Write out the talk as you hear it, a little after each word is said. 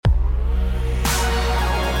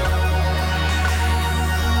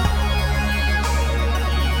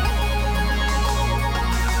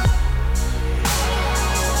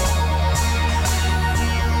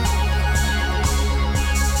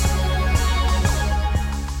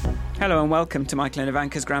Hello and welcome to Michael and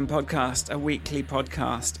Ivanka's Grand Podcast, a weekly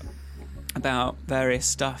podcast about various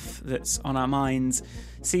stuff that's on our minds.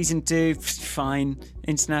 Season 2, fine.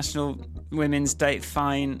 International Women's Day,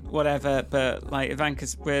 fine. Whatever. But like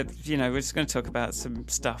Ivanka's, we're just going to talk about some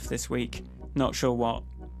stuff this week. Not sure what.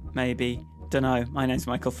 Maybe. Dunno. My name's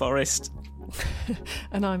Michael Forrest.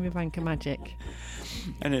 And I'm Ivanka Magic.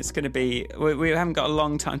 And it's going to be... We haven't got a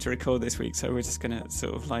long time to record this week, so we're just going to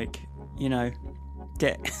sort of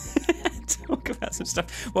get... talk about some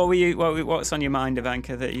stuff. What's on your mind,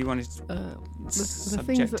 Ivanka, that you wanted to the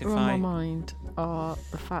things that are on my mind are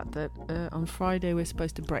the fact that on Friday we're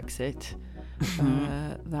supposed to Brexit.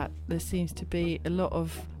 That there seems to be a lot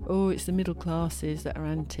of it's the middle classes that are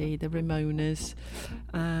anti, the Remoaners,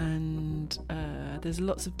 and there's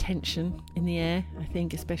lots of tension in the air, I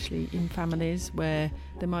think, especially in families where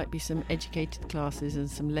there might be some educated classes and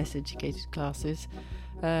some less educated classes.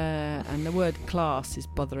 And the word class is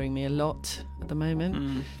bothering me a lot at the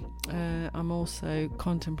moment. I'm also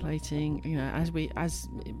contemplating, as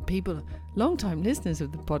people, long-time listeners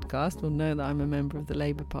of the podcast will know that I'm a member of the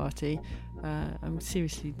Labour Party. I'm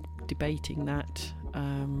seriously debating that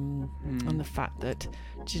on the fact that,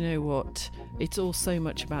 do you know what? It's all so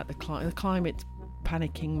much about the climate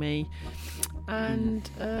panicking me. And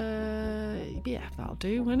that'll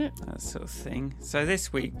do, won't it? That sort of thing. So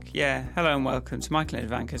this week, hello and welcome to Michael and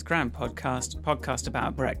Ivanka's Grand Podcast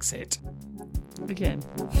about Brexit. Again.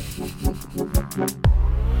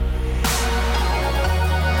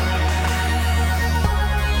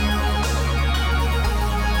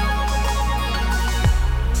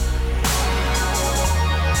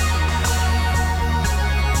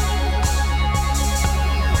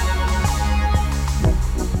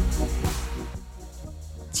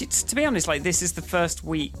 To be honest, this is the first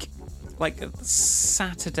week.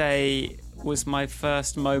 Saturday was my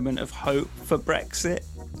first moment of hope for Brexit.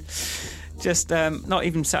 Just not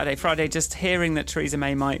even Saturday, Friday. Just hearing that Theresa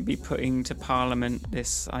May might be putting to Parliament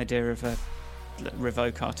this idea of a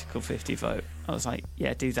revoke Article 50 vote. I was like,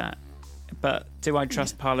 yeah, do that. But do I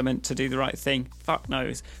trust Parliament to do the right thing? Fuck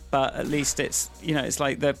knows. But at least it's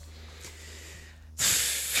like the.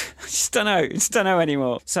 I just don't know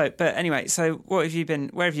anymore. So, but anyway, what have you been?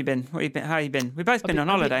 Where have you been? How have you been? We've both been on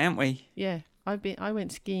holiday, haven't we? Yeah, I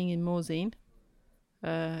went skiing in Morzine.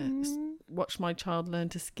 Watched my child learn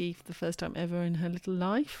to ski for the first time ever in her little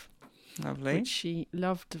life. Lovely. Which she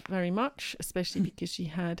loved very much, especially because she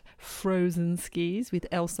had frozen skis with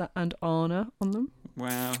Elsa and Anna on them.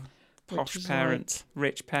 Wow. Posh parents,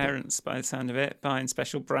 rich parents by the sound of it, buying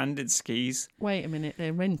special branded skis. Wait a minute,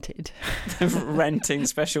 they're rented. Renting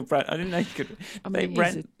special brand. I didn't know you could.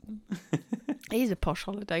 It is a posh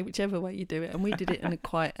holiday, whichever way you do it. And we did it in a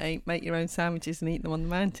quite make your own sandwiches and eat them on the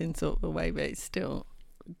mountain sort of a way, but it's still,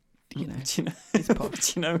 it's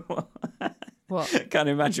posh. Do you know what? What? I can't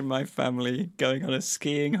imagine my family going on a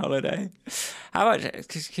skiing holiday. How much?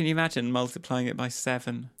 Can you imagine multiplying it by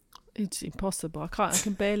 7? It's impossible. I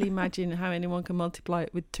can barely imagine how anyone can multiply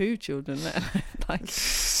it with 2 children, like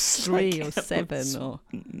 3 or 7 or...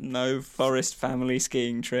 No Forest family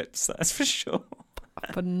skiing trips, that's for sure.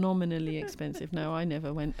 Phenomenally expensive. No, I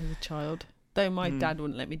never went as a child. Though my dad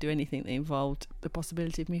wouldn't let me do anything that involved the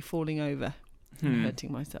possibility of me falling over and hurting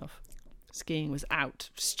myself. Skiing was out.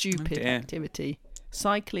 Stupid activity.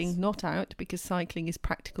 Cycling, not out, because cycling is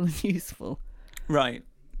practical and useful. Right.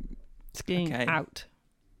 Skiing, out.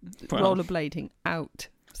 Well, rollerblading, out.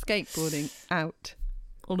 Skateboarding, out.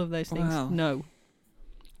 All of those things, no.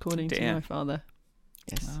 According to my father.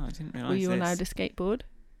 Yes. Oh, I didn't realise Were you allowed to skateboard?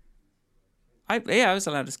 I was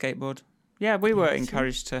allowed to skateboard. Yeah, we were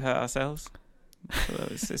encouraged to hurt ourselves. So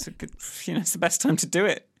it's a good, it's the best time to do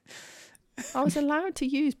it. I was allowed to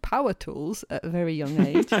use power tools at a very young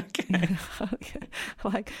age. Okay.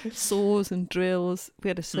 Like saws and drills. We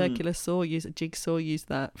had a circular saw, use a jigsaw, use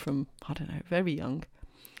that from, I don't know, very young.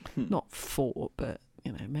 Not 4, but,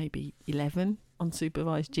 maybe 11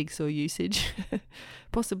 unsupervised jigsaw usage.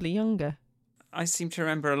 Possibly younger. I seem to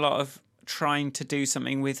remember a lot of trying to do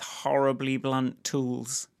something with horribly blunt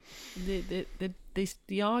tools.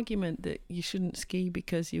 The argument that you shouldn't ski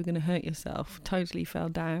because you're going to hurt yourself totally fell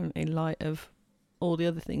down in light of all the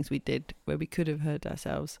other things we did where we could have hurt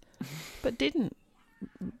ourselves, but didn't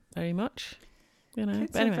very much.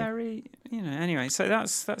 It's anyway. a very, anyway, so that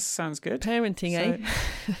sounds good. Parenting, eh?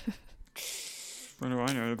 What do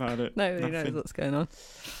I know about it? Nobody knows what's going on.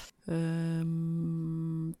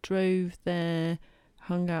 Drove there,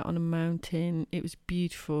 hung out on a mountain. It was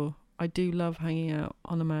beautiful. I do love hanging out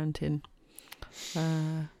on a mountain.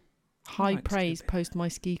 High praise post my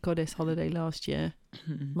ski goddess holiday last year.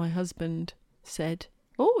 My husband said,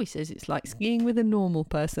 Oh, he says it's like skiing with a normal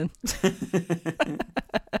person.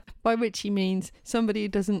 By which he means somebody who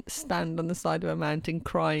doesn't stand on the side of a mountain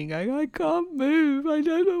crying, going, I can't move, I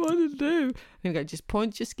don't know what to do. And you go, just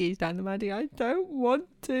point your skis down the mountain. I don't want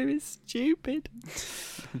to, it's stupid.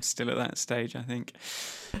 I'm still at that stage, I think.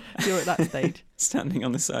 You're at that stage. Standing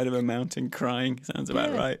on the side of a mountain crying sounds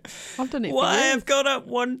about right. I've done it. Why I've got up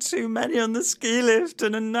one too many on the ski lift,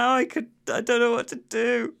 and now I don't know what to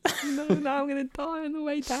do. No, now I'm going to die on the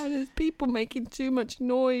way down. There's people making too much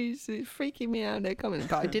noise. It's freaking me out. They're coming.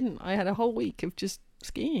 But I didn't. I had a whole week of just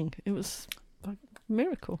skiing. It was like a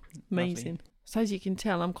miracle. Amazing. Lovely. So as you can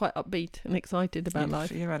tell, I'm quite upbeat and excited about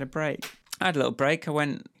life. You had a break. I had a little break.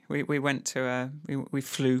 We went to we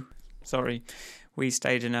flew. Sorry. We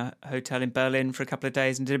stayed in a hotel in Berlin for a couple of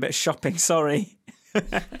days and did a bit of shopping. Sorry.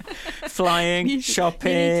 Flying,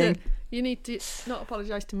 shopping. You need to not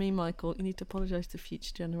apologise to me, Michael. You need to apologise to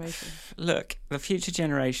future generations. Look, the future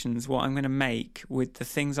generations, what I'm going to make with the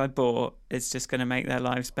things I bought is just going to make their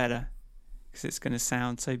lives better. Because it's going to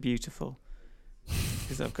sound so beautiful.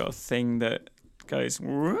 Because I've got a thing that goes...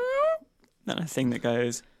 and a thing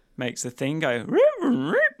that makes the thing go...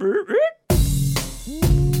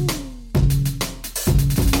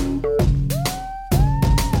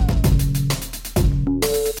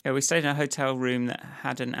 Yeah, we stayed in a hotel room that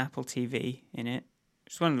had an Apple TV in it,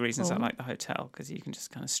 which is one of the reasons I like the hotel, because you can just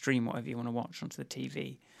kind of stream whatever you want to watch onto the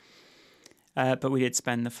TV. But we did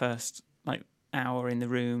spend the first hour in the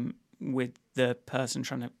room with the person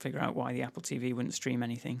trying to figure out why the Apple TV wouldn't stream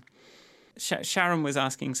anything. Sharon was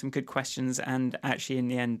asking some good questions, and actually in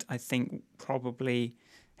the end I think probably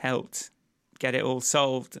helped get it all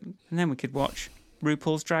solved, and then we could watch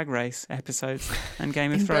RuPaul's Drag Race episodes and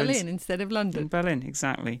Game of Thrones. In Berlin instead of London. In Berlin,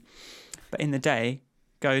 exactly. But in the day,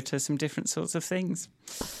 go to some different sorts of things.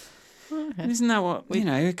 Okay. Isn't that what,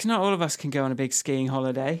 not all of us can go on a big skiing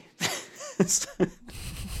holiday. I'd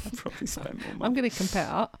probably spend more money. I'm going to compare,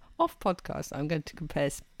 off podcast, I'm going to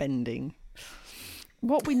compare spending.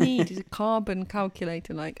 What we need is a carbon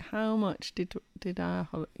calculator, like how much did our,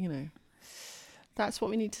 that's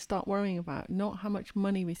what we need to start worrying about, not how much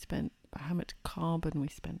money we spent, but how much carbon we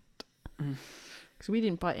spent. Because we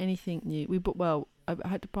didn't buy anything new. I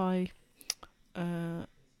had to buy a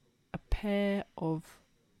pair of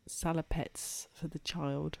salopettes for the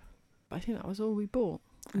child. But I think that was all we bought.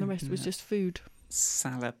 And the rest was just food.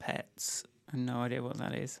 Salopettes. I have no idea what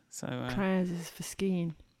that is. So trousers for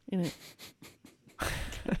skiing, innit?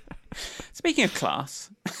 Speaking of class.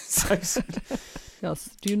 Yes.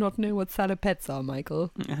 Do you not know what salopettes are,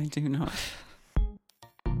 Michael? I do not.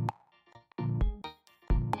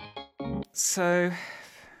 So,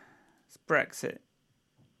 it's Brexit.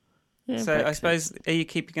 Yeah, so Brexit. I suppose, are you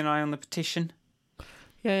keeping an eye on the petition?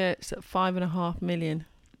 Yeah, it's at 5.5 million.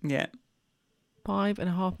 Yeah.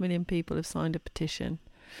 5.5 million people have signed a petition.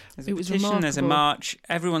 There's a petition, there's a march,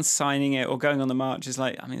 everyone's signing it or going on the march. Is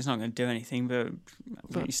it's not going to do anything, but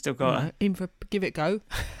you still got to... give it a go.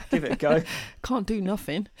 Give it a go. Can't do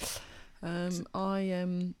nothing.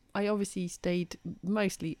 I obviously stayed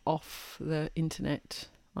mostly off the internet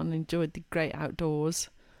and enjoyed the great outdoors.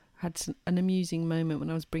 Had an amusing moment when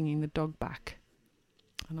I was bringing the dog back.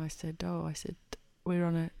 And I said, we're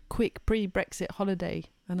on a quick pre-Brexit holiday.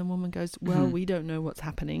 And the woman goes, well, we don't know what's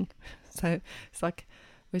happening. So it's like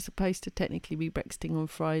we're supposed to technically be Brexiting on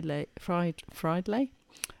Friday,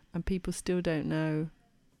 and people still don't know.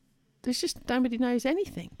 There's just nobody knows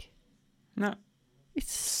anything. No.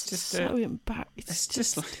 It's just so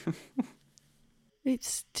embarrassing.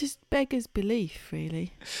 It's just beggars belief,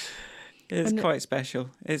 really. It's quite special.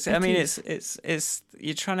 It's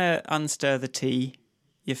you're trying to unstir the tea.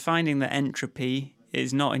 You're finding that entropy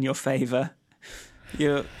is not in your favour.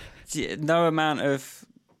 No amount of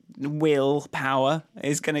willpower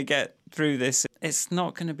is going to get through this. It's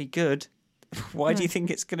not going to be good. Why do you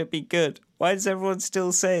think it's going to be good? Why does everyone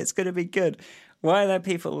still say it's going to be good? Why are there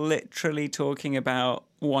people literally talking about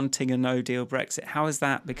wanting a no-deal Brexit? How has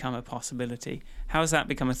that become a possibility? How has that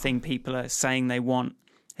become a thing people are saying they want?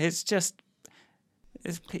 It's just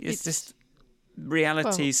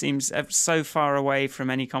reality seems so far away from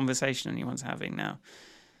any conversation anyone's having now.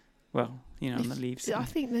 Well, on the leaves. I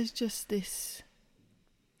think there's just this...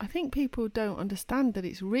 I think people don't understand that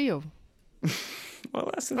it's real. Well,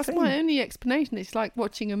 that's That's my only explanation. It's like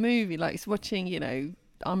watching a movie, like it's watching,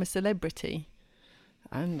 I'm a Celebrity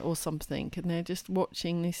or something, and they're just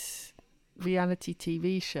watching this reality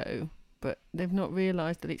TV show, but they've not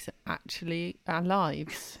realised that it's actually our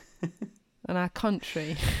lives and our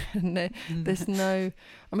country. And there's no...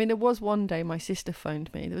 I mean, there was one day my sister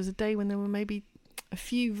phoned me. There was a day when there were maybe a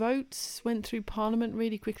few votes went through Parliament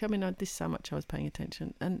really quickly. I mean, this is how much I was paying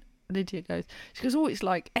attention. And Lydia she goes, oh, it's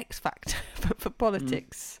like X Factor for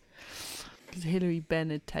politics. Because Hilary Benn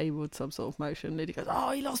had tabled some sort of motion. Lydia goes,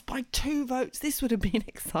 oh, he lost by 2 votes. This would have been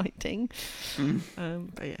exciting.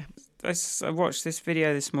 But yeah. I watched this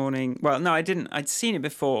video this morning. Well, no, I didn't. I'd seen it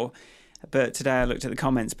before, but today I looked at the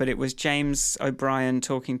comments. But it was James O'Brien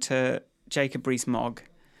talking to Jacob Rees-Mogg.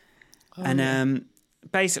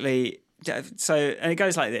 Basically, and it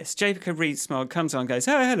goes like this. Jacob Rees-Mogg comes on and goes,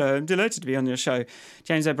 oh, hello, I'm delighted to be on your show.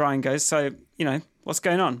 James O'Brien goes, so, what's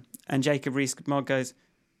going on? And Jacob Rees-Mogg goes,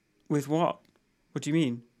 with what? What do you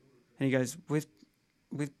mean? And he goes, with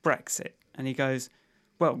Brexit. And he goes,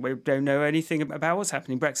 well, we don't know anything about what's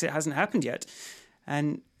happening. Brexit hasn't happened yet.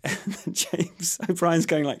 And James O'Brien's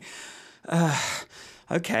going like,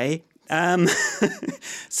 okay.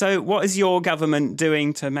 So what is your government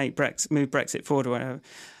doing to move Brexit forward or whatever?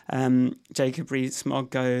 Jacob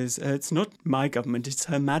Rees-Mogg goes, it's not my government, it's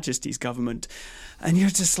Her Majesty's government. And you're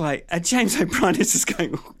just like, James O'Brien is just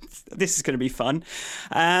going, this is going to be fun.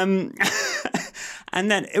 And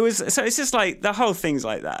then it's just like, the whole thing's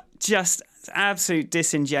like that. Just absolute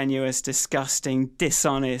disingenuous, disgusting,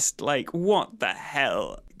 dishonest, like, what the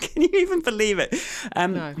hell? Can you even believe it?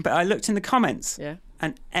 No. But I looked in the comments,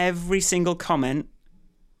 and every single comment,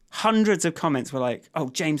 hundreds of comments were like, oh,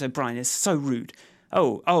 James O'Brien is so rude.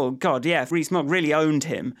 Oh, God, yeah, Rees-Mogg really owned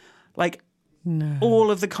him. Like, all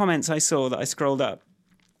of the comments I saw that I scrolled up,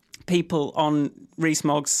 people on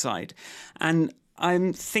Rees-Mogg's side. And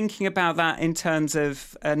I'm thinking about that in terms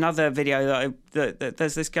of another video that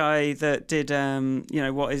there's this guy that did,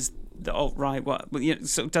 what is the alt-right,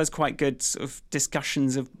 sort of does quite good sort of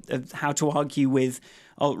discussions of how to argue with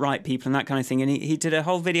alt-right people and that kind of thing. And he did a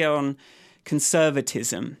whole video on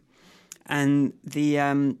conservatism and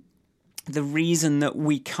the reason that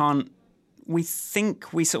we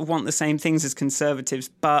think we sort of want the same things as conservatives,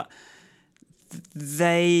 but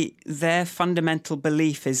their fundamental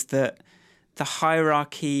belief is that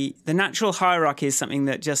the natural hierarchy is something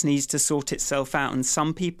that just needs to sort itself out. And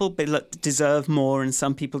some people deserve more and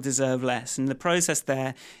some people deserve less. And the process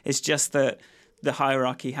there is just that the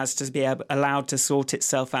hierarchy has to be allowed to sort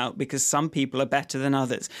itself out because some people are better than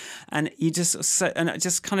others. And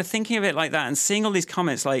just kind of thinking of it like that and seeing all these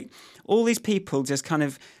comments, like all these people just kind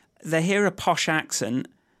of, they hear a posh accent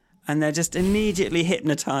and they're just immediately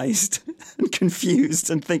hypnotised and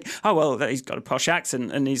confused and think, oh, well, he's got a posh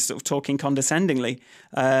accent and he's sort of talking condescendingly.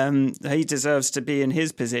 He deserves to be in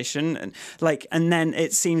his position. And then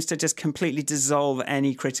it seems to just completely dissolve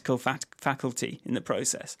any critical faculty in the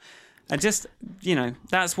process. And just,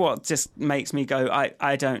 that's what just makes me go,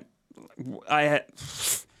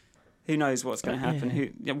 who knows what's going to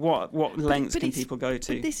happen? Yeah. What lengths can people go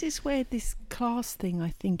to? But this is where this class thing, I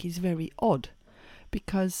think, is very odd.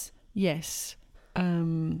 Because, yes,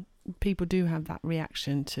 people do have that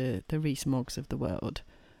reaction to the Rees-Moggs of the world,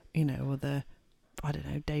 or the, I don't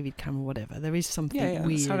know, David Cameron, whatever. There is something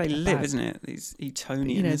weird. That's how they live, isn't it? These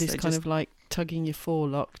Etonians. This kind of like tugging your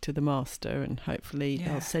forelock to the master and hopefully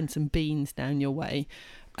they'll send some beans down your way.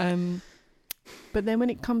 But then when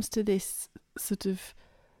it comes to this sort of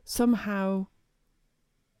somehow,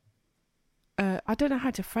 I don't know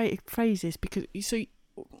how to phrase this because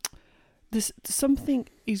there's something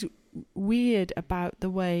is weird about the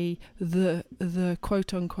way the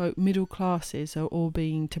quote unquote middle classes are all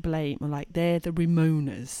being to blame, or like they're the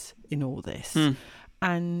Ramonas in all this.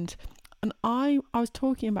 And I was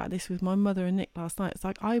talking about this with my mother and Nick last night. It's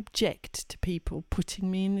like I object to people putting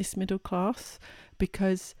me in this middle class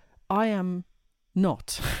because I am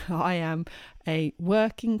not. I am a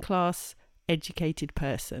working class educated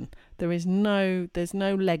person. There's no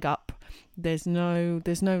leg up. There's no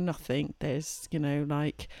nothing. There's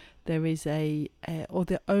there is or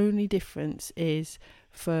the only difference is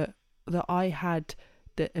that I had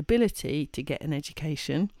the ability to get an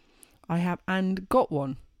education. I have and got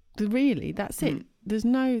one. Really, that's it. There's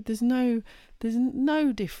no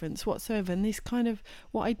difference whatsoever. And this kind of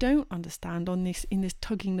what I don't understand in this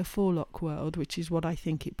tugging the forelock world, which is what I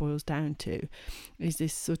think it boils down to, is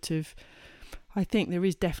this sort of. I think there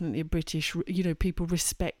is definitely a British, people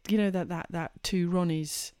respect, that Two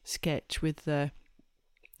Ronnies sketch with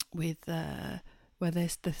where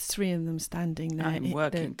there's the three of them standing there. I'm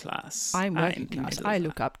working class. I'm working class. I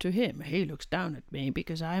look up to him. He looks down at me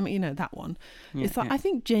because I'm, that one. Yeah, it's like, I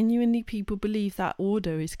think genuinely people believe that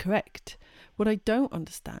order is correct. What I don't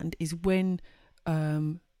understand is when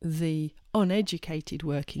the uneducated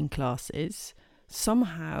working classes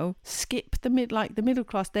somehow skip the middle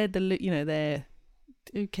class. They're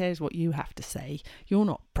who cares what you have to say? You're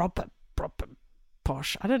not proper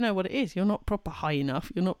posh. I don't know what it is. You're not proper high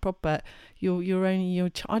enough. You're not proper. You're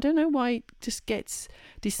only I don't know why it just gets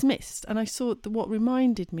dismissed. And I saw what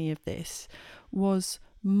reminded me of this was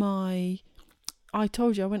I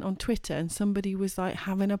told you I went on Twitter and somebody was like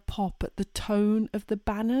having a pop at the tone of the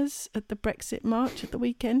banners at the Brexit march at the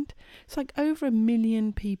weekend. It's like over 1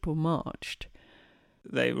 million people marched.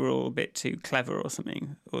 They were all a bit too clever or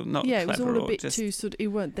something, or not? Yeah, clever, it was all a bit just... too sort of. It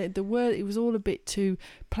weren't the word. It was all a bit too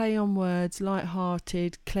play on words,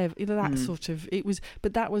 light-hearted, clever. That sort of. It was,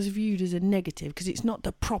 but that was viewed as a negative because it's not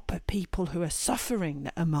the proper people who are suffering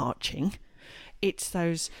that are marching. It's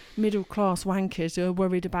those middle-class wankers who are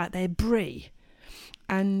worried about their brie.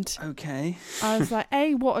 And okay, I was like,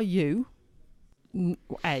 A, what are you?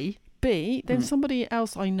 A. B, then somebody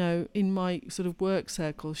else I know in my sort of work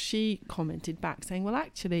circle, she commented back saying, well,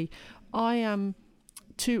 actually, I am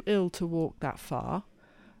too ill to walk that far.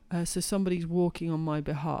 So somebody's walking on my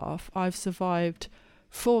behalf. I've survived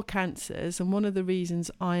 4 cancers. And one of the reasons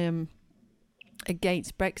I am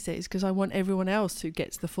against Brexit is because I want everyone else who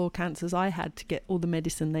gets the 4 cancers I had to get all the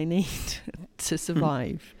medicine they need to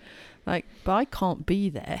survive. Like, but I can't be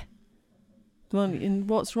there. And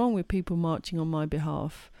what's wrong with people marching on my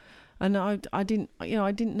behalf? And I didn't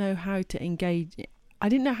know how to engage. I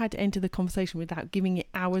didn't know how to enter the conversation without giving it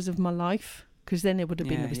hours of my life, because then it would have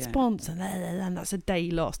been a response, and that's a day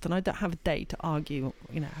lost. And I don't have a day to argue.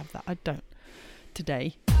 Have that. I don't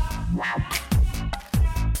today.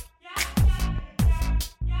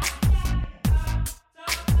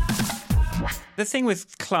 The thing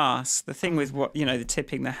with class, the thing with what, the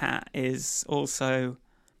tipping the hat is also,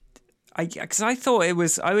 because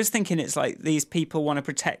I was thinking it's like these people want to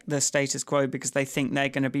protect the status quo because they think they're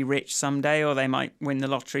going to be rich someday, or they might win the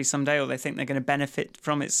lottery someday, or they think they're going to benefit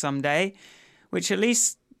from it someday, which at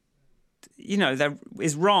least, there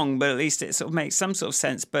is wrong, but at least it sort of makes some sort of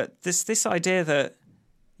sense. But this idea that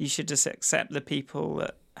you should just accept the people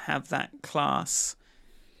that have that class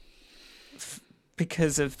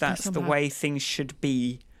because of that's the way things should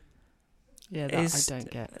be. Yeah, that I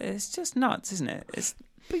don't get. It's just nuts, isn't it?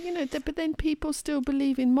 But then people still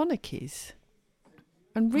believe in monarchies.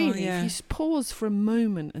 And really, if you pause for a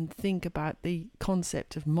moment and think about the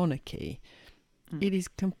concept of monarchy, it is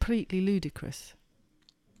completely ludicrous.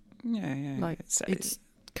 Yeah. Like, it's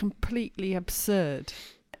completely absurd.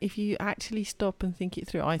 If you actually stop and think it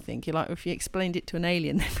through, I think, if you explained it to an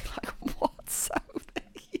alien, they'd be like, what? So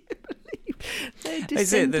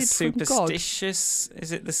is it the superstitious?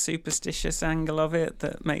 Is it the superstitious angle of it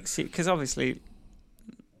that makes you? Because obviously,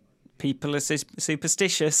 people are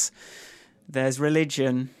superstitious. There's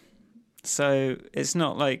religion, so it's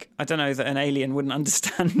not like, I don't know, that an alien wouldn't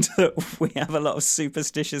understand that we have a lot of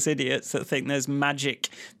superstitious idiots that think there's magic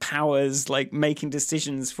powers like making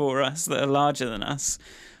decisions for us that are larger than us,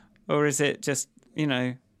 or is it just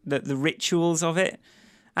the rituals of it?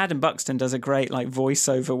 Adam Buxton does a great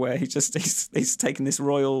voiceover where he's taken this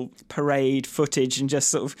royal parade footage and just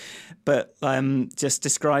sort of, just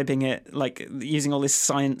describing it like using all this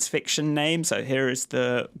science fiction name. So here is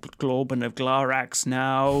the Glorban of Glarax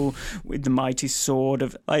now with the mighty sword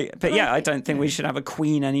of But yeah, I don't think we should have a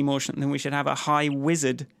queen any more than we should have a high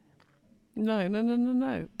wizard.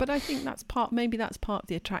 No. But I think maybe that's part of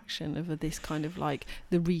the attraction of this kind of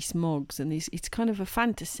the Rees-Moggs and it's kind of a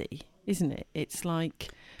fantasy, isn't it? It's like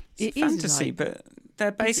it's fantasy, but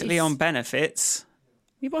they're basically on benefits,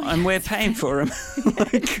 and we're paying for them.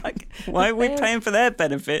 Why are we paying for their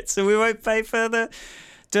benefits, and we won't pay for the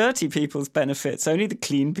dirty people's benefits? Only the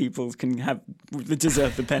clean people can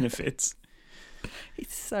deserve the benefits.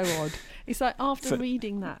 It's so odd. It's like after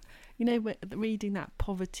reading that, reading that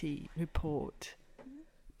poverty report,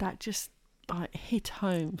 that just hit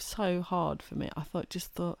home so hard for me. I thought,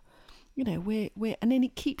 we're and then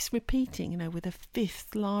it keeps repeating, we're the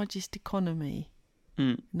 5th largest economy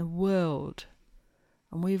in the world,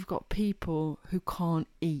 and we've got people who can't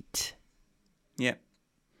eat. Yeah.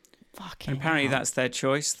 Fucking apparently hell. That's their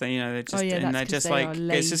choice. They're just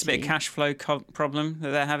it's just a bit of cash flow problem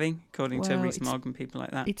that they're having, according to Rees-Mogg and people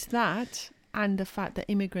like that. It's that, and the fact that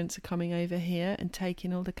immigrants are coming over here and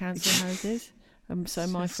taking all the council houses. So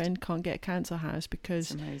my friend can't get a council house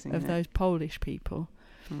because of those Polish people.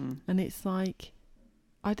 And it's like,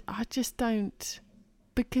 I just don't,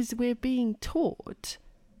 because we're being taught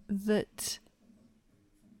that,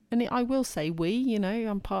 and I will say we,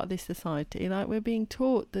 I'm part of this society, we're being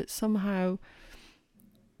taught that somehow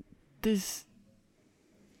there's,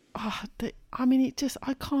 I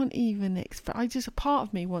can't even a part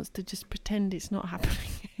of me wants to just pretend it's not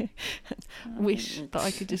happening. Wish that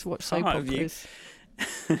I could just watch soap operas.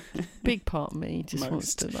 Big part of me just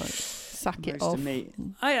wants to sack it off.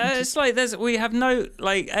 It's like we have no,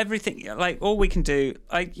 like, everything, like, all we can do.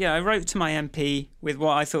 I wrote to my MP with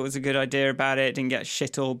what I thought was a good idea about it. Didn't get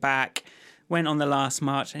shit all back. Went on the last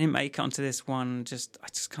march. I didn't make it onto this one. I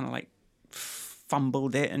just kind of like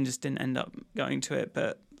fumbled it and just didn't end up going to it.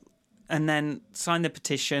 And then signed the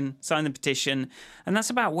petition, and that's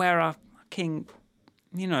about where our fucking,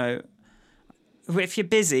 if you're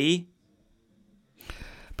busy.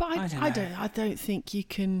 But I don't think you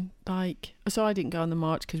can, like. So I didn't go on the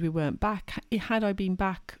march because we weren't back. Had I been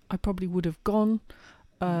back, I probably would have gone.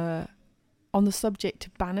 On the subject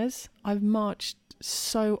of banners, I've marched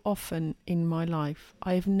so often in my life.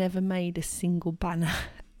 I have never made a single banner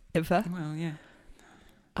ever. Well, yeah.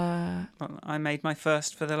 Well, I made my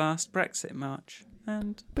first for the last Brexit march,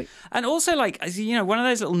 and also, like, one of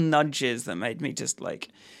those little nudges that made me just like.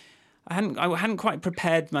 I hadn't quite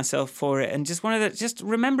prepared myself for it, and just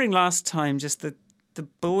remembering last time, just the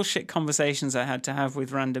bullshit conversations I had to have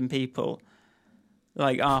with random people,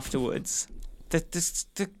 like, afterwards,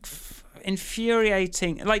 the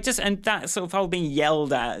infuriating, like, just, and that sort of whole being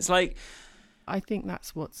yelled at. It's like, I think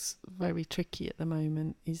that's what's very tricky at the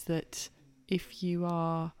moment, is that if you've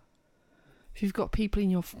got people in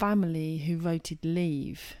your family who voted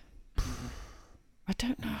leave, I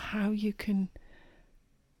don't know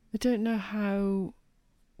how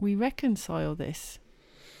we reconcile this.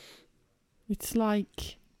 It's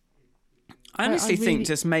like... I honestly think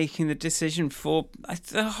just making the decision for...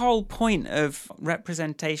 The whole point of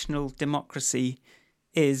representational democracy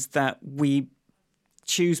is that we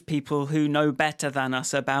choose people who know better than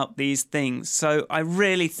us about these things. So I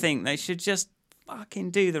really think they should just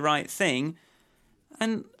fucking do the right thing.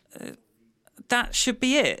 And that should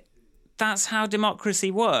be it. That's how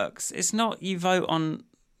democracy works. It's not you vote on...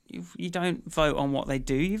 You don't vote on what they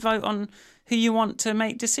do. You vote on who you want to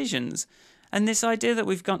make decisions. And this idea that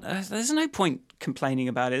we've got... there's no point complaining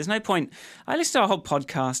about it. There's no point... I listened to a whole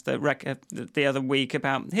podcast the other week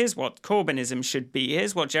about here's what Corbynism should be.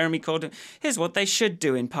 Here's what Jeremy Corbyn... Here's what they should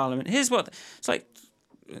do in Parliament. Here's what... It's like...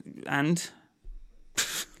 And...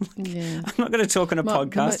 Yeah. I'm not going to talk on a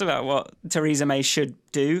podcast about what Theresa May should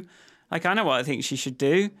do. Like, I know what I think she should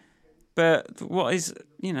do. But what is...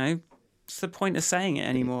 What's the point of saying it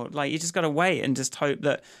anymore? Like, you just got to wait and just hope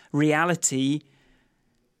that reality...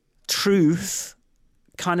 truth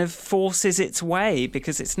kind of forces its way,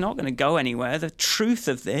 because it's not going to go anywhere. The truth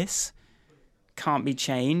of this can't be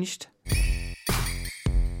changed.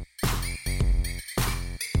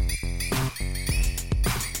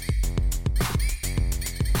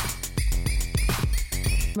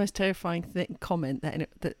 The most terrifying comment that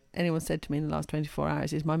anyone said to me in the last 24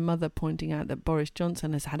 hours is my mother pointing out that Boris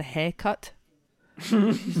Johnson has had a haircut.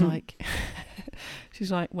 She's like,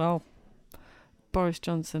 well, Boris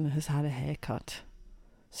Johnson has had a haircut,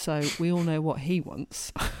 so we all know what he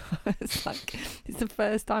wants. It's like, it's the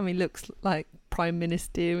first time he looks like prime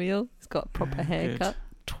ministerial. He's got a proper haircut.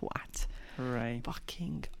 Good. Twat. Hooray.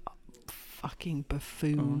 Fucking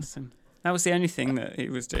buffoon. Awesome. That was the only thing that he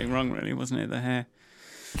was doing wrong, really, wasn't it? The hair.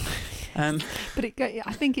 But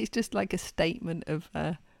I think it's just like a statement of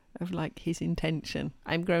like his intention.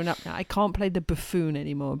 I'm grown up now. I can't play the buffoon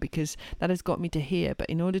anymore because that has got me to here. But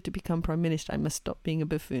in order to become Prime Minister, I must stop being a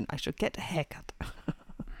buffoon. I should get a haircut.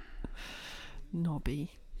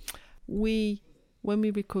 Nobby. When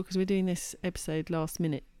we record, because we're doing this episode last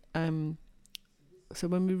minute, so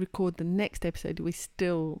when we record the next episode, it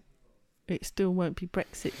still won't be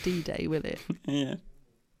Brexit D-Day, will it? Yeah.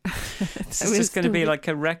 It's just going to be like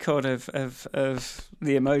a record of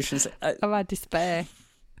the emotions of our despair,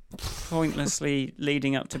 pointlessly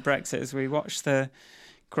leading up to Brexit, as we watch the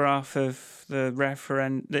graph of the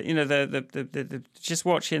referendum. The just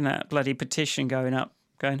watching that bloody petition going up,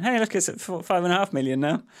 going, hey, look, it's at 5.5 million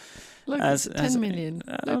now. Look, it's 10 million.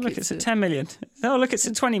 Look, it's at 10 million. Oh, look, it's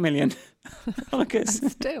at 20 million. Look,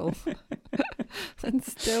 it's still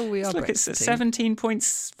we are. Look, it's at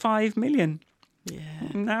 17.5 million. Yeah.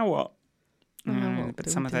 Now what? But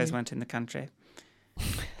some of those weren't in the country.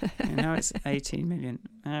 Now it's 18 million.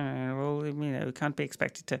 Well, we can't be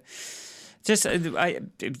expected to. Just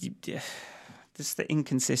the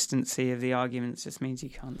inconsistency of the arguments just means you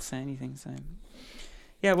can't say anything. So,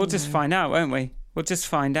 yeah, we'll just find out, won't we? We'll just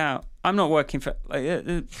find out. I'm not working for.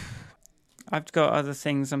 I've got other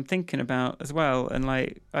things I'm thinking about as well, and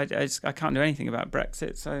I can't do anything about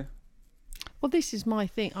Brexit. So, well, this is my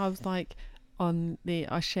thing. I was like.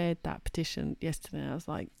 I shared that petition yesterday. I was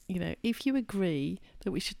like, if you agree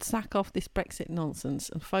that we should sack off this Brexit nonsense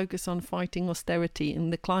and focus on fighting austerity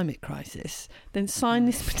and the climate crisis, then sign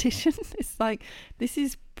this petition. It's like, this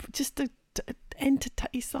is just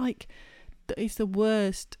it's like it's the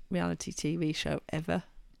worst reality TV show ever,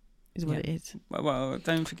 is what it is. Well,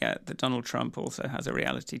 don't forget that Donald Trump also has a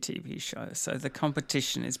reality TV show, so the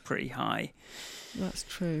competition is pretty high. That's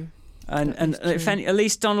true. And at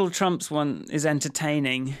least Donald Trump's one is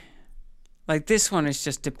entertaining. Like, this one is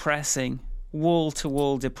just depressing,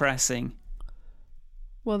 wall-to-wall depressing.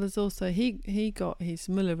 Well, there's also, he got his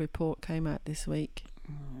Mueller report came out this week.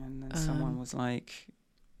 And then someone was like...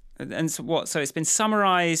 And so what? So it's been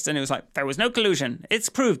summarised, and it was like, there was no collusion. It's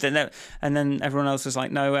proved. And then everyone else was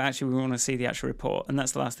like, no, actually, we want to see the actual report. And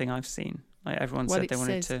that's the last thing I've seen. Like, everyone said they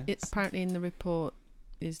wanted to... Apparently in the report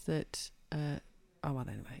is that...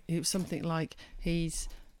 anyway, it was something like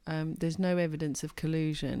there's no evidence of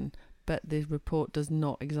collusion, but the report does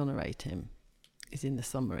not exonerate him, is in the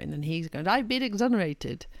summary. And then he's going, I've been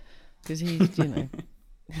exonerated, because he's,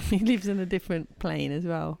 he lives in a different plane as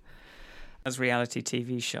well. As reality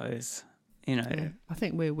TV shows, I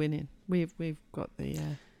think we're winning. We've got the...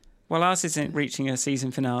 Well, ours isn't reaching a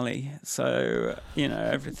season finale, so,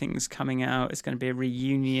 everything's coming out. It's going to be a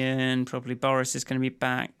reunion. Probably Boris is going to be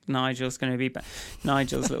back. Nigel's going to be back.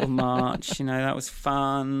 Nigel's little march, that was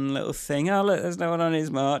fun, little thing. Oh, look, there's no one on his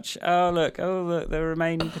march. Oh, look, the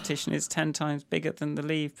Remain petition is 10 times bigger than the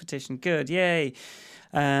Leave petition. Good, yay.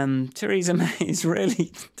 Theresa May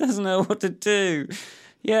really doesn't know what to do.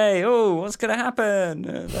 Yay! Oh, what's going to happen?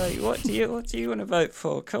 What do you want to vote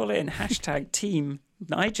for? Call in #Team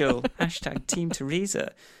Nigel, #Team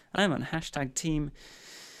Theresa. I'm on #Team.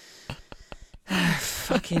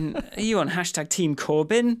 Fucking, are you on #Team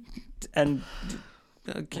Corbyn? And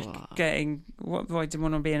getting what? I didn't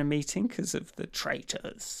want to be in a meeting because of the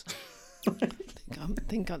traitors. I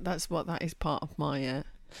think that's what that is part of my. I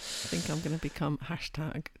think I'm going to become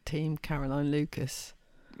 #Team Caroline Lucas.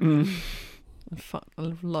 Fuck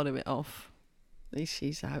a lot of it off. At least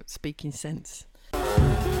she's out speaking sense.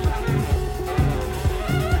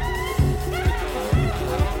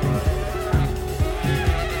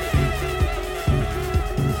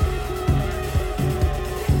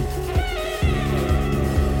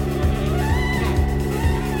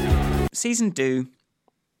 Season 2,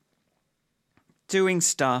 doing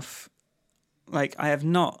stuff. Like, I have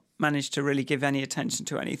not managed to really give any attention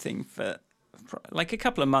to anything for like a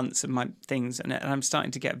couple of months of my things, and I'm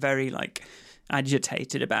starting to get very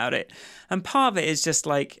agitated about it. And part of it is just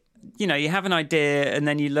like, you have an idea and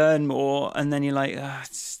then you learn more, and then you're like,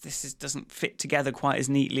 doesn't fit together quite as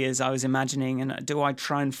neatly as I was imagining. And do I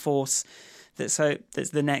try and force that's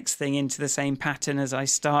the next thing into the same pattern as I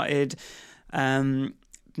started?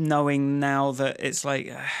 Knowing now that it's like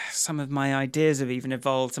some of my ideas have even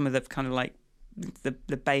evolved, some of the kind of like the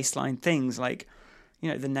baseline things, like,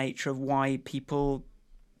 the nature of why people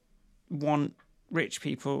want rich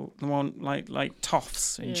people, want like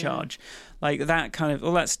toffs in charge, like that kind of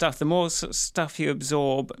all that stuff. The more sort of stuff you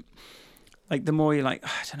absorb, like the more you're like, I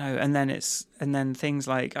don't know. And then things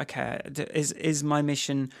like, okay, is my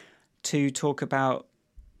mission to talk about,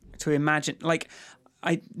 to imagine, like,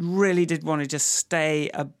 I really did want to just stay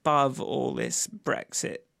above all this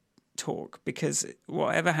Brexit talk, because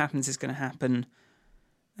whatever happens is going to happen,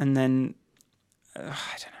 and then. I don't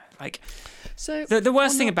know. Like, so the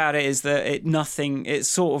worst thing about it is that nothing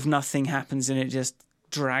happens, and it just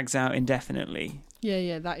drags out indefinitely.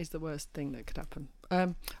 Yeah, that is the worst thing that could happen.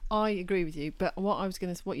 I agree with you, but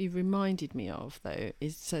what you reminded me of though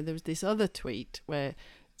is, so there was this other tweet where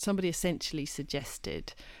somebody essentially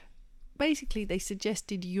suggested, basically they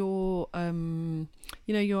suggested your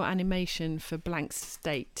your animation for Blank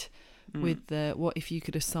State with the what if you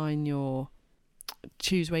could assign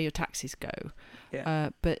choose where your taxes go.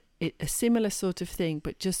 But a similar sort of thing,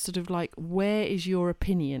 but just sort of like, where is your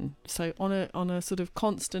opinion? So on a sort of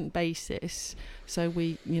constant basis. So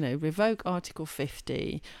we revoke Article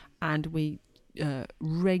 50, and we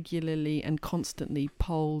regularly and constantly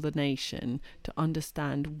poll the nation to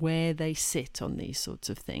understand where they sit on these sorts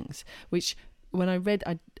of things. Which when I read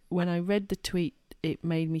the tweet, it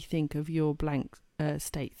made me think of your Blank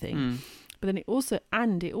State thing. But then it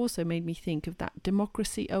also made me think of that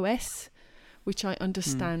Democracy OS, which I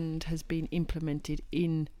understand has been implemented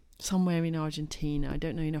in somewhere in Argentina. I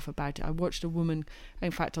don't know enough about it. I watched a woman,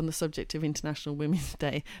 in fact, on the subject of International Women's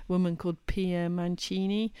Day, a woman called Pia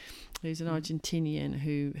Mancini, who's an Argentinian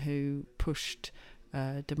who pushed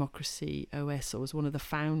Democracy OS, or was one of the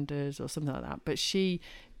founders or something like that. But she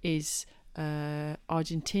is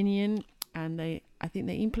Argentinian, and I think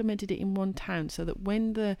they implemented it in one town, so that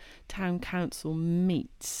when the town council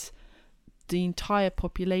meets, the entire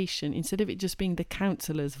population, instead of it just being the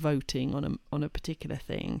councillors voting on a particular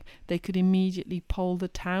thing, they could immediately poll the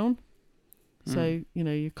town. So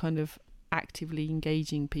you kind of actively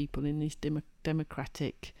engaging people in these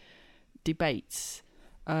democratic debates.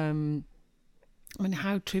 I mean,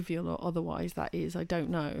 how trivial or otherwise that is, I don't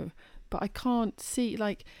know. But I can't see,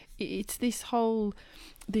 like, it's this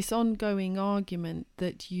ongoing argument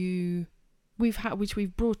that we've had, which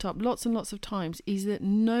we've brought up lots and lots of times, is that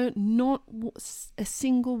not a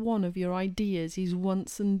single one of your ideas is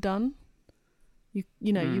once and done. You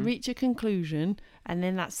reach a conclusion and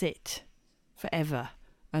then that's it forever,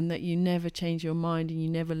 and that you never change your mind and you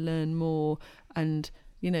never learn more. And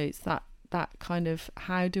it's that kind of,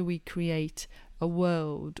 how do we create a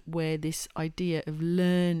world where this idea of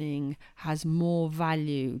learning has more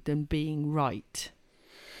value than being right?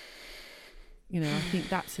 I think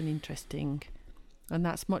that's an interesting, and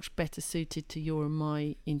that's much better suited to your and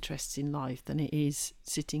my interests in life than it is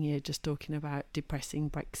sitting here just talking about depressing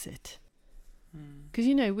Brexit. Because,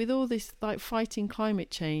 with all this, like, fighting climate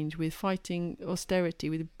change, with fighting austerity,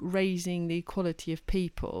 with raising the equality of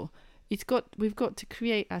people, we've got to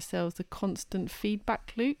create ourselves a constant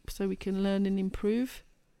feedback loop so we can learn and improve,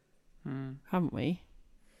 haven't we?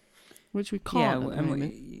 Which we can't at the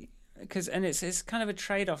moment. And it's kind of a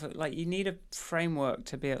trade-off. Like, you need a framework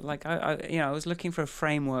to be like, I was looking for a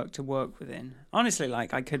framework to work within. Honestly,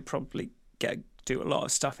 like, I could probably do a lot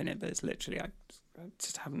of stuff in it, but it's literally I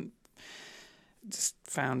just haven't just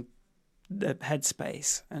found the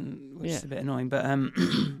headspace, and which is a bit annoying. But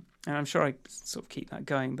and I'm sure I sort of keep that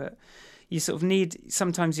going. But you sort of need,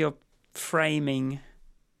 sometimes your framing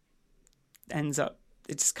ends up,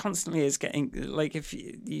 it just constantly is getting, like, if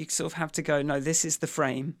you sort of have to go, no, this is the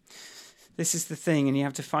frame, this is the thing, and you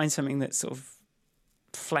have to find something that's sort of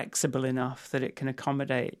flexible enough that it can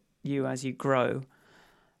accommodate you as you grow.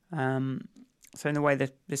 So in the way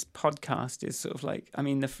that this podcast is sort of like, I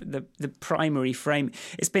mean, the primary frame,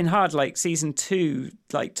 it's been hard, like season 2,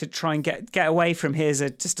 like to try and get away from here's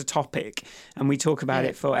just a topic and we talk about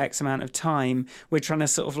it for X amount of time. We're trying to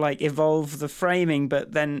sort of like evolve the framing,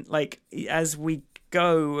 but then like as we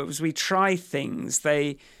go, as we try things,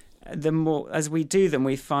 the more as we do them,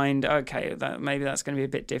 we find, okay, that maybe that's going to be a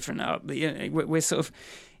bit different. We're sort of,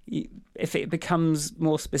 if it becomes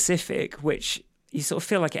more specific, which you sort of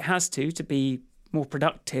feel like it has to be more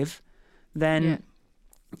productive, then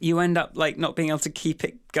you end up like not being able to keep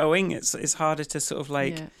it going. It's harder to sort of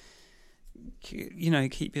like,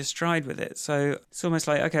 keep your stride with it. So it's almost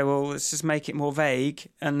like, okay, well, let's just make it more vague,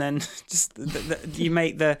 and then just you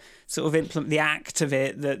make the sort of implement the act of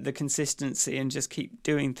it, the consistency, and just keep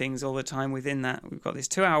doing things all the time within that. We've got this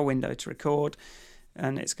 2-hour window to record,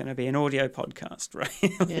 and it's going to be an audio podcast,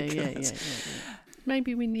 right? Yeah.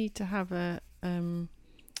 Maybe we need to have a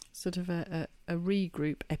sort of a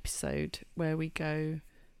regroup episode where we go,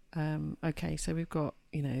 okay, so we've got,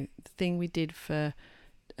 the thing we did for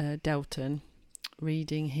Delton,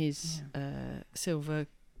 reading his silver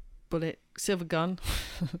gun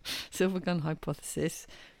hypothesis.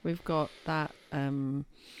 We've got that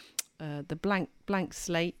the blank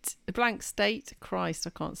state. Christ,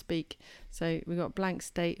 I can't speak. So we've got blank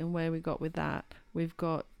state, and where we got with that. We've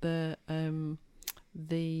got the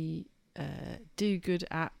Do Good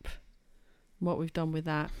app, what we've done with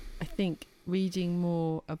that. I think reading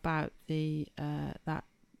more about the that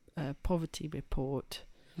poverty report,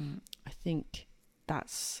 I think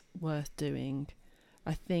that's worth doing.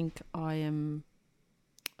 I think I am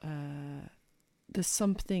there's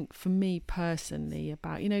something for me personally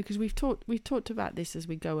about, because we've talked about this as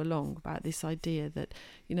we go along, about this idea that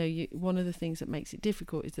one of the things that makes it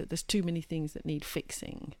difficult is that there's too many things that need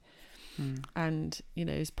fixing. And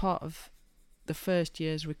as part of the first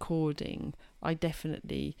year's recording, I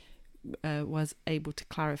definitely was able to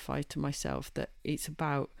clarify to myself that it's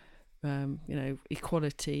about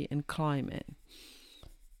equality and climate,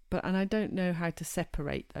 and I don't know how to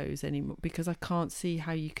separate those anymore, because I can't see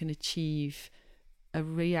how you can achieve a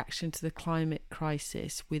reaction to the climate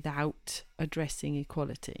crisis without addressing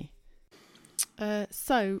equality.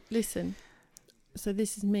 So listen,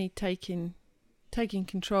 this is me taking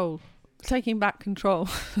control. Taking back control.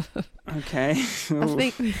 Okay.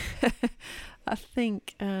 I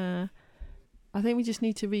think we just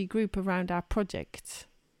need to regroup around our project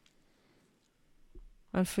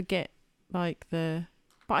and forget but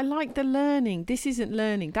I like the learning. This isn't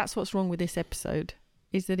learning. That's what's wrong with this episode,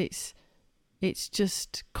 is that it's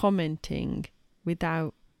just commenting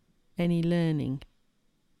without any learning.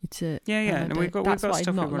 It's a and we've got stuff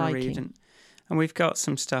we want to read, and we've got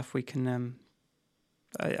some stuff we can.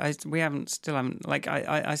 I still haven't. Like,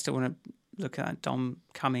 I still want to look at Dom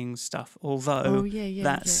Cummings stuff. Although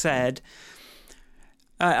that said,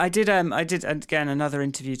 I did again another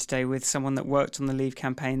interview today with someone that worked on the Leave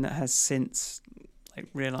campaign that has since like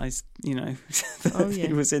realised, that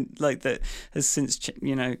he was in like that has since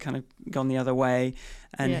kind of gone the other way,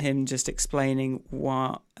 and him just explaining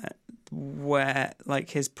where like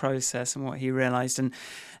his process and what he realised, and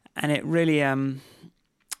it really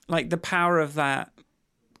like the power of that.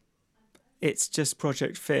 It's just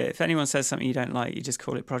Project Fear. If anyone says something you don't like, you just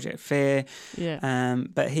call it Project Fear. Yeah.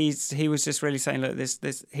 But he was just really saying, look, this.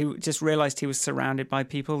 He just realised he was surrounded by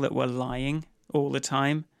people that were lying all the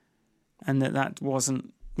time, and that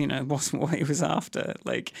wasn't what he was after.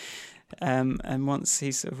 Like, and once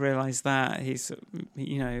he sort of realised that, he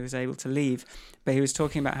was able to leave. But he was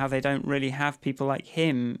talking about how they don't really have people like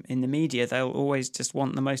him in the media. They'll always just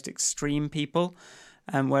want the most extreme people.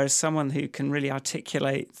 Whereas someone who can really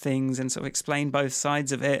articulate things and sort of explain both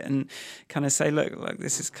sides of it and kind of say, look,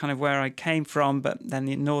 this is kind of where I came from. But then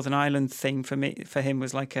the Northern Ireland thing for him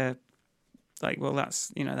was well,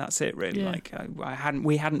 that's it really. Yeah. Like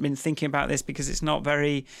we hadn't been thinking about this because it's not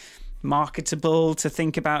very marketable to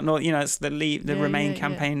think about. It's the Remain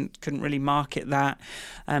campaign couldn't really market that.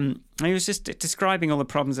 And he was just describing all the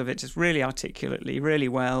problems of it, just really articulately, really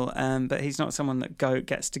well. But he's not someone that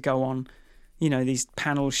gets to go on these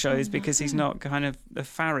panel shows because he's not kind of a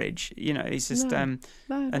Farage. He's just an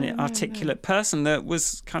articulate person that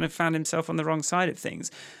was kind of found himself on the wrong side of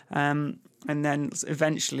things. And then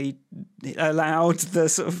eventually allowed the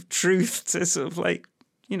sort of truth to sort of like,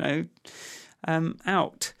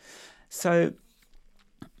 out. So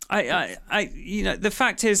I the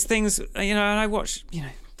fact is things, and I watch,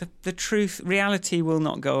 the truth, reality will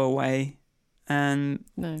not go away. And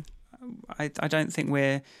no, I don't think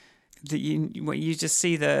you just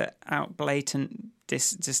see the out blatant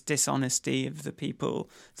dishonesty of the people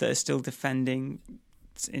that are still defending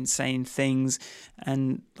insane things,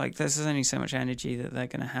 and like there's only so much energy that they're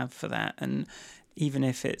going to have for that. And even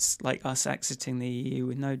if it's like us exiting the EU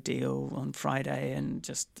with no deal on Friday and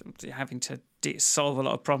just having to solve a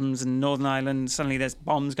lot of problems in Northern Ireland, suddenly there's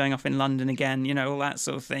bombs going off in London again, all that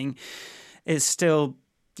sort of thing, is still,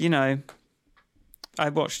 I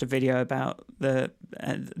watched a video about the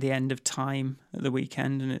end of time at the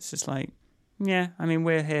weekend, and it's just like,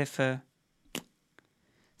 we're here for.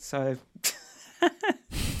 So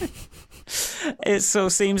it sort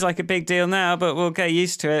of seems like a big deal now, but we'll get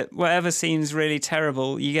used to it. Whatever seems really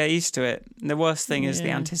terrible, you get used to it. And the worst thing is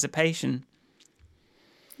the anticipation.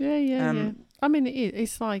 Yeah. I mean,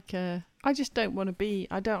 it's like I just don't want to be.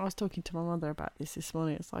 I was talking to my mother about this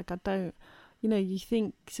morning. It's like I don't. You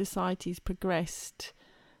think society's progressed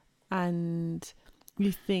and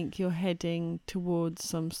you think you're heading towards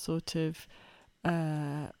some sort of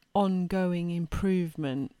ongoing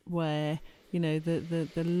improvement where,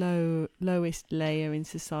 the lowest layer in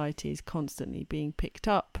society is constantly being picked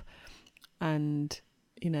up, and,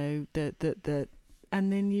 and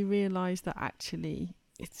then you realise that actually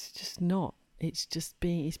it's just not. It's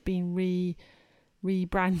been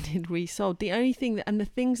rebranded, resold. The only thing and the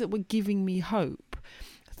things that were giving me hope,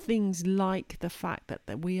 things like the fact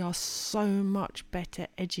that we are so much better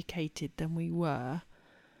educated than we were,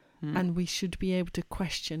 and we should be able to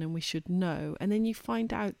question and we should know. And then you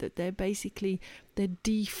find out that they're defunding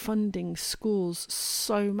schools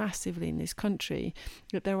so massively in this country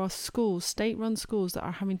that there are schools, state-run schools, that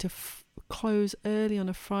are having to close early on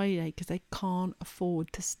a Friday because they can't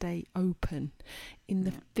afford to stay open in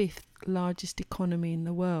the fifth largest economy in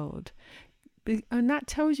the world. And that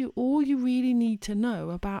tells you all you really need to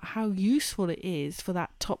know about how useful it is for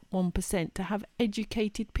that top 1% to have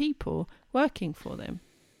educated people working for them.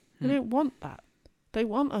 They don't want that. They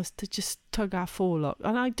want us to just tug our forelock.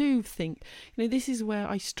 And I do think, this is where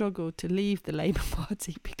I struggle to leave the Labour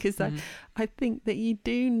Party, because I think that you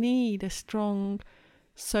do need a strong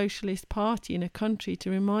socialist party in a country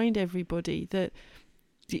to remind everybody that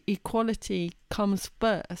the equality comes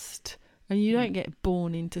first, and you don't get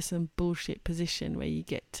born into some bullshit position where you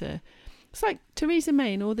get to. It's like Theresa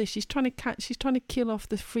May and all this. She's trying to kill off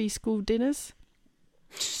the free school dinners.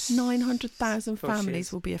 900,000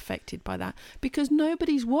 families will be affected by that because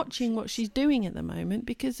nobody's watching what she's doing at the moment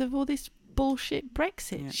because of all this bullshit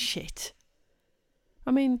Brexit shit.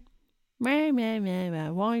 I mean, wine.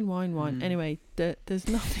 Anyway, there's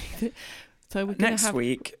nothing. So we're going to have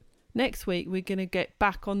next week. We're going to get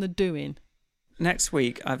back on the doing. Next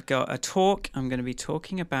week, I've got a talk. I'm going to be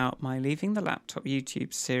talking about my Leaving the Laptop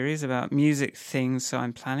YouTube series about music things. So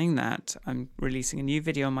I'm planning that. I'm releasing a new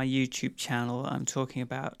video on my YouTube channel. I'm talking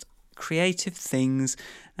about creative things,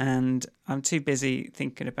 and I'm too busy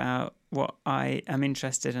thinking about what I am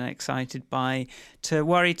interested and excited by to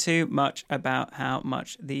worry too much about how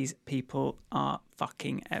much these people are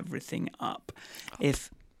fucking everything up. If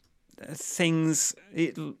things,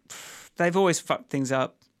 they've always fucked things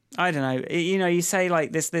up. I don't know. You say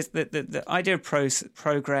like this the idea of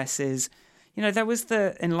progress is, there was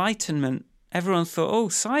the Enlightenment. Everyone thought, oh,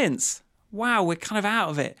 science. Wow, we're kind of out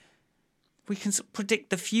of it. We can predict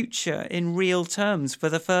the future in real terms for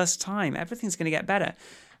the first time. Everything's going to get better.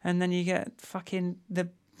 And then you get fucking the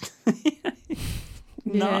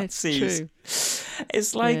Nazis.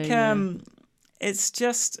 It's like, it's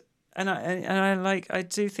just, and I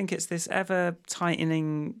do think it's this ever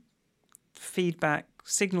tightening feedback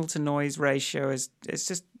signal to noise ratio. It's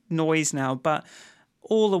just noise now, but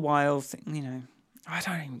all the while, I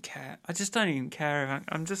don't even care. I just don't even care.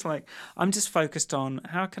 I'm just focused on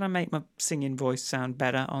how can I make my singing voice sound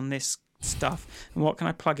better on this stuff, and what can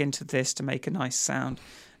I plug into this to make a nice sound,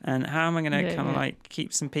 and how am I going to like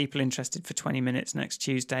keep some people interested for 20 minutes next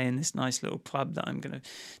Tuesday in this nice little club that I'm going to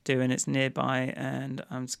do, and it's nearby, and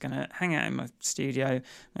I'm just going to hang out in my studio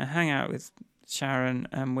and hang out with Sharon,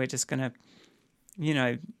 and we're just going to,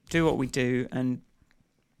 do what we do, and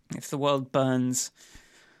if the world burns,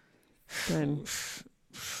 then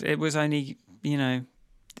it was only,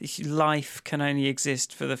 life can only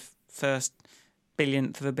exist for the first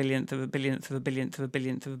billionth of a billionth of a billionth of a billionth of a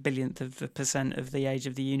billionth of a billionth of the percent of the age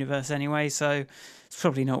of the universe anyway, so it's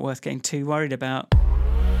probably not worth getting too worried about.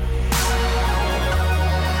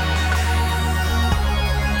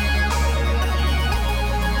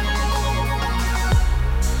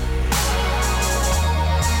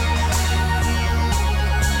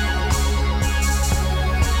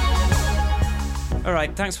 All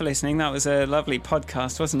right, thanks for listening. That was a lovely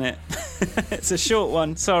podcast, wasn't it? It's a short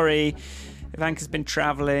one, sorry. Ivanka's been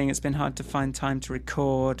travelling. It's been hard to find time to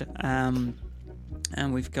record. And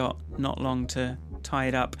we've got not long to tie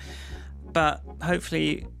it up. But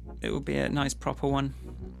hopefully it will be a nice proper one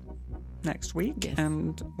next week. Yes.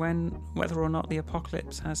 And whether or not the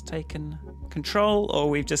apocalypse has taken control, or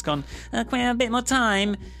we've just gone, can we have a bit more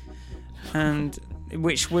time? And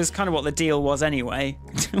which was kind of what the deal was anyway.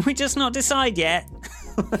 Can we just not decide yet?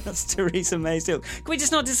 That's Theresa May's deal. Can we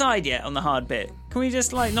just not decide yet on the hard bit? Can we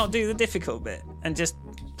just not do the difficult bit and just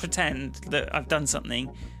pretend that I've done something,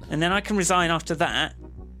 and then I can resign after that,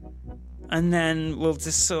 and then we'll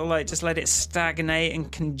just sort of just let it stagnate and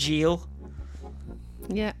congeal?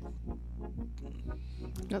 Yeah.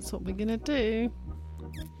 That's what we're going to do.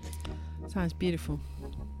 Sounds beautiful.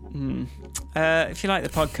 If you like the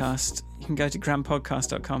podcast, you can go to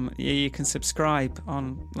grandpodcast.com. You can subscribe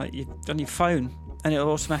on your phone, and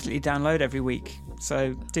it'll automatically download every week.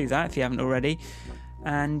 So do that if you haven't already.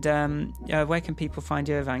 And where can people find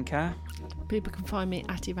you, Ivanka? People can find me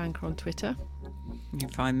at Ivanka on Twitter. You can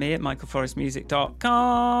find me at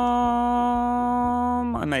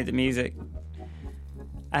michaelforestmusic.com. I made the music.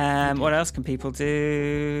 What else can people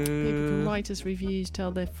do? People can write us reviews,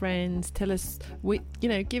 tell their friends, tell us,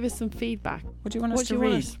 give us some feedback. What do you want us to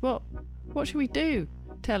read? What should we do?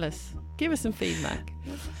 Tell us. Give us some feedback.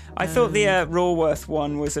 I thought the Rawworth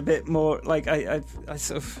one was a bit more like it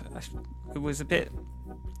was a bit.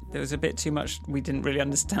 There was a bit too much. We didn't really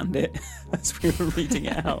understand it as we were reading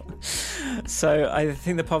it out. So I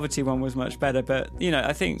think the poverty one was much better. But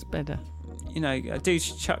I think it's better. I do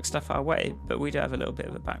chuck stuff our way, but we do have a little bit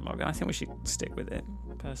of a backlog, and I think we should stick with it,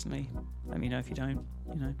 personally. Let me know if you don't,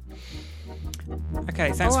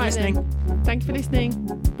 Okay, thanks for listening. Then. Thank you for listening.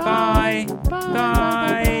 Bye. Bye. Bye.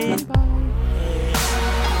 Bye. Bye. Bye.